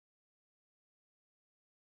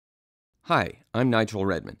Hi, I'm Nigel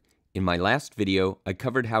Redman. In my last video, I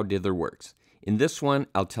covered how Dither works. In this one,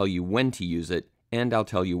 I'll tell you when to use it, and I'll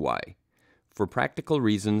tell you why. For practical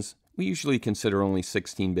reasons, we usually consider only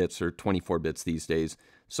 16 bits or 24 bits these days,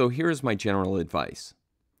 so here is my general advice.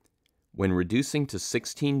 When reducing to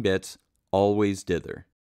 16 bits, always dither.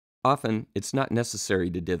 Often, it's not necessary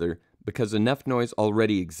to dither because enough noise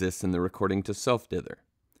already exists in the recording to self-dither.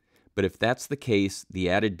 But if that's the case, the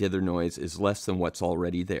added dither noise is less than what's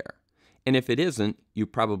already there. And if it isn't, you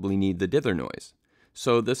probably need the dither noise.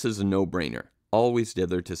 So this is a no-brainer. Always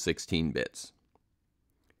dither to 16 bits.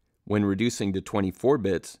 When reducing to 24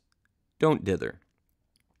 bits, don't dither.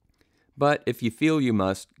 But if you feel you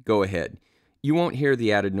must, go ahead. You won't hear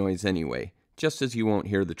the added noise anyway, just as you won't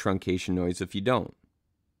hear the truncation noise if you don't.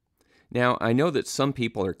 Now, I know that some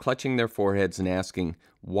people are clutching their foreheads and asking,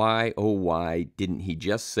 why, oh why, didn't he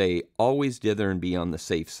just say, always dither and be on the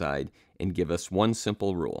safe side, and give us one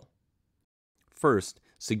simple rule? First,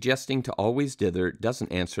 suggesting to always dither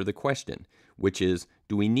doesn't answer the question, which is,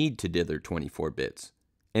 do we need to dither 24 bits?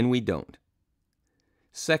 And we don't.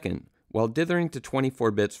 Second, while dithering to 24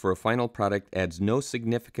 bits for a final product adds no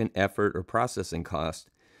significant effort or processing cost,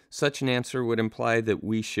 such an answer would imply that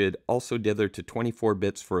we should also dither to 24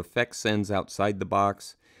 bits for effect sends outside the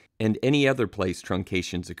box and any other place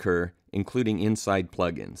truncations occur, including inside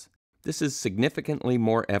plugins. This is significantly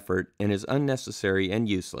more effort and is unnecessary and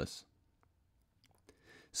useless.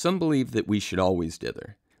 Some believe that we should always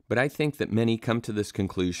dither, but I think that many come to this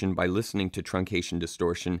conclusion by listening to truncation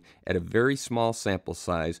distortion at a very small sample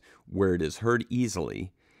size where it is heard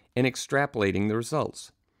easily and extrapolating the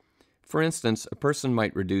results. For instance, a person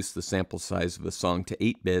might reduce the sample size of a song to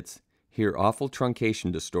 8 bits, hear awful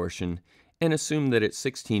truncation distortion, and assume that at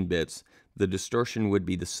 16 bits, the distortion would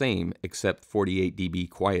be the same except 48 dB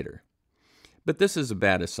quieter. But this is a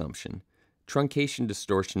bad assumption. Truncation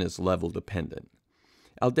distortion is level dependent.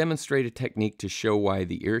 I'll demonstrate a technique to show why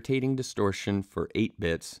the irritating distortion for 8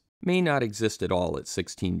 bits may not exist at all at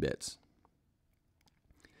 16 bits.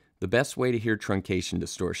 The best way to hear truncation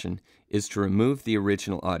distortion is to remove the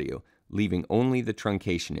original audio, leaving only the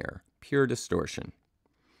truncation error, pure distortion.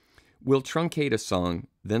 We'll truncate a song,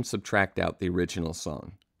 then subtract out the original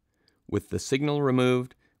song. With the signal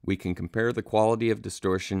removed, we can compare the quality of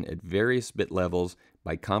distortion at various bit levels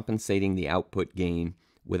by compensating the output gain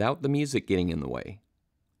without the music getting in the way.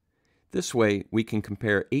 This way, we can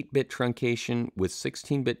compare 8-bit truncation with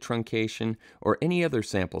 16-bit truncation or any other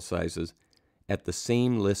sample sizes at the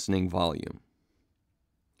same listening volume.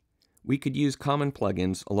 We could use common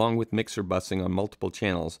plugins along with mixer busing on multiple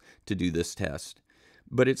channels to do this test,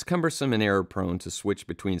 but it's cumbersome and error-prone to switch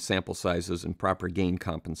between sample sizes and proper gain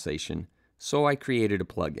compensation, so I created a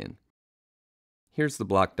plugin. Here's the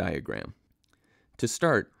block diagram. To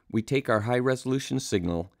start, we take our high-resolution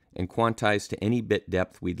signal and quantize to any bit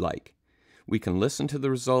depth we'd like. We can listen to the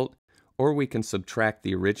result, or we can subtract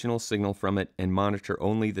the original signal from it and monitor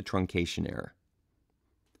only the truncation error.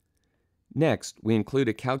 Next, we include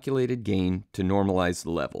a calculated gain to normalize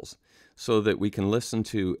the levels, so that we can listen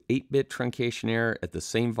to 8-bit truncation error at the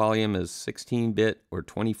same volume as 16-bit or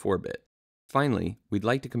 24-bit. Finally, we'd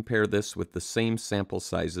like to compare this with the same sample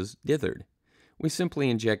sizes dithered. We simply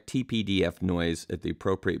inject tpdf noise at the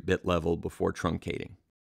appropriate bit level before truncating.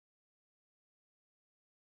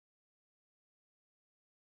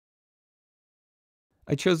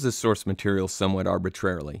 I chose this source material somewhat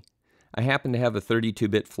arbitrarily. I happen to have a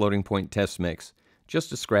 32-bit floating point test mix,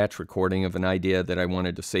 just a scratch recording of an idea that I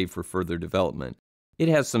wanted to save for further development. It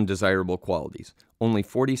has some desirable qualities. Only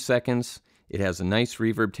 40 seconds, it has a nice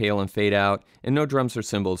reverb tail and fade out, and no drums or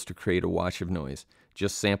cymbals to create a wash of noise.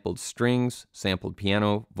 Just sampled strings, sampled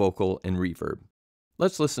piano, vocal, and reverb.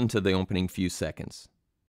 Let's listen to the opening few seconds.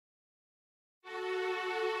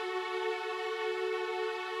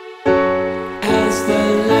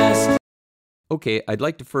 Okay, I'd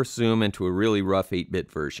like to first zoom into a really rough 8-bit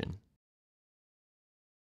version.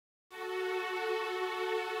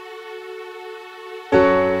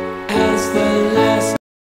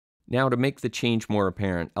 Now to make the change more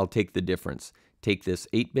apparent, I'll take the difference. Take this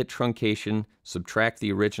 8-bit truncation, subtract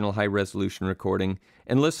the original high-resolution recording,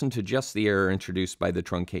 and listen to just the error introduced by the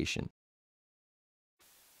truncation.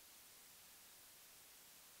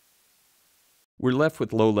 We're left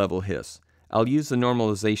with low-level hiss. I'll use the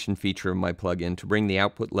normalization feature of my plugin to bring the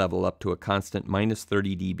output level up to a constant minus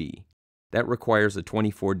 30 dB. That requires a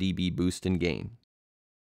 24 dB boost in gain.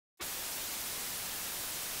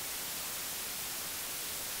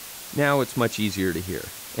 Now it's much easier to hear,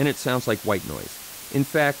 and it sounds like white noise. In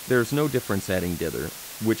fact, there's no difference adding dither,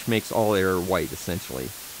 which makes all error white essentially,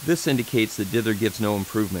 This indicates that Dither gives no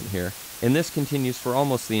improvement here, and this continues for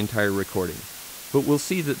almost the entire recording. But we'll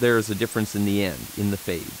see that there is a difference in the end, in the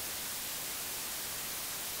fade.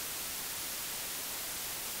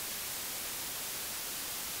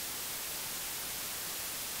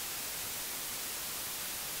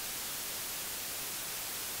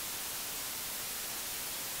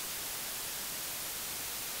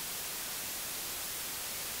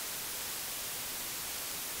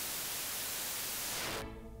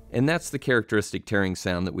 And that's the characteristic tearing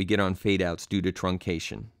sound that we get on fade-outs due to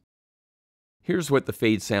truncation. Here's what the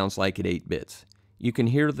fade sounds like at 8 bits. You can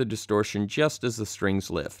hear the distortion just as the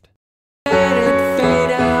strings lift.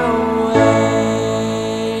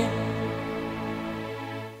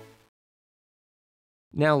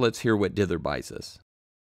 Now let's hear what Dither buys us.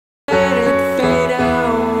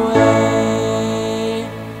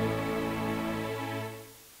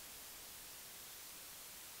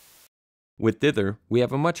 With Dither, we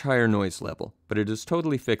have a much higher noise level, but it has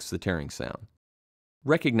totally fixed the tearing sound.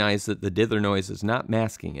 Recognize that the Dither noise is not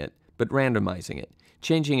masking it, but randomizing it,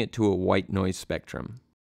 changing it to a white noise spectrum.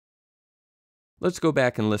 Let's go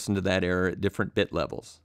back and listen to that error at different bit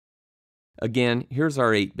levels. Again, here's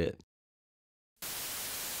our 8-bit.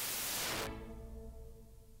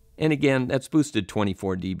 And again, that's boosted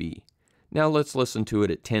 24 dB. Now let's listen to it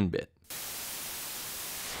at 10-bit.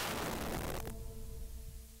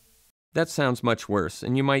 That sounds much worse,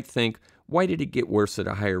 and you might think, why did it get worse at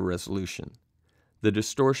a higher resolution? The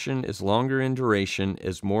distortion is longer in duration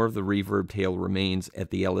as more of the reverb tail remains at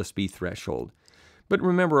the LSB threshold. But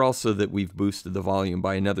remember also that we've boosted the volume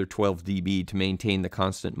by another 12 dB to maintain the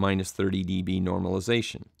constant minus 30 dB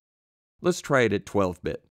normalization. Let's try it at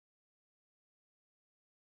 12-bit.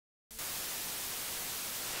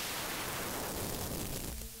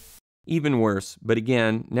 Even worse, but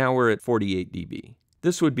again, now we're at 48 dB.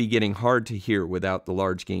 This would be getting hard to hear without the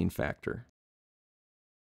large gain factor.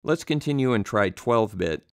 Let's continue and try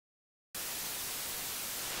 12-bit,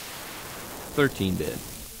 13-bit.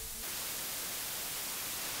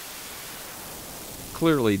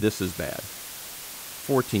 Clearly this is bad.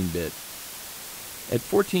 14-bit. At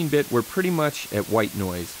 14-bit, we're pretty much at white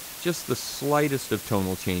noise, just the slightest of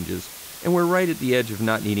tonal changes, and we're right at the edge of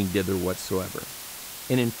not needing Dither whatsoever.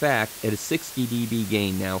 And in fact, at a 60 dB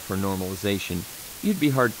gain now for normalization, you'd be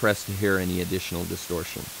hard-pressed to hear any additional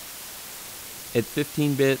distortion. At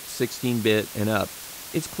 15-bit, 16-bit, and up,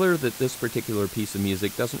 it's clear that this particular piece of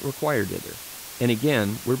music doesn't require Dither. And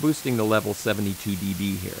again, we're boosting the level 72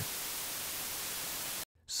 dB here.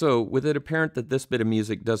 So, with it apparent that this bit of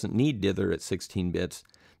music doesn't need Dither at 16 bits,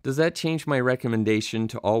 does that change my recommendation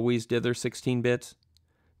to always Dither 16 bits?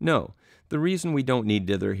 No. The reason we don't need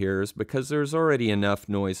Dither here is because there's already enough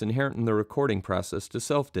noise inherent in the recording process to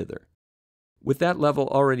self-Dither. With that level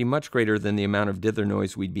already much greater than the amount of Dither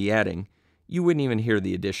noise we'd be adding, you wouldn't even hear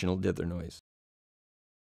the additional Dither noise.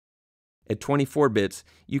 At 24 bits,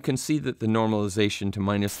 you can see that the normalization to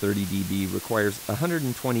minus 30 dB requires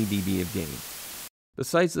 120 dB of gain.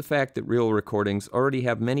 Besides the fact that real recordings already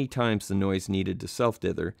have many times the noise needed to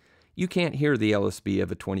self-Dither, you can't hear the LSB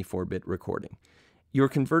of a 24-bit recording. Your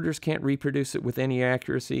converters can't reproduce it with any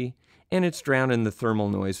accuracy, and it's drowned in the thermal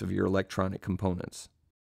noise of your electronic components.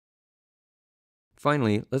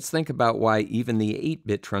 Finally, let's think about why even the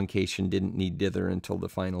 8-bit truncation didn't need Dither until the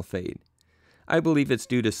final fade. I believe it's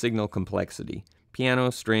due to signal complexity,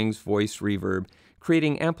 piano, strings, voice, reverb,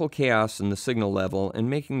 creating ample chaos in the signal level and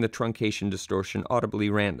making the truncation distortion audibly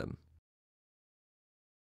random.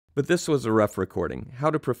 But this was a rough recording.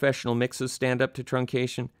 How do professional mixes stand up to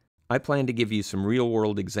truncation? I plan to give you some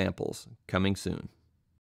real-world examples, coming soon.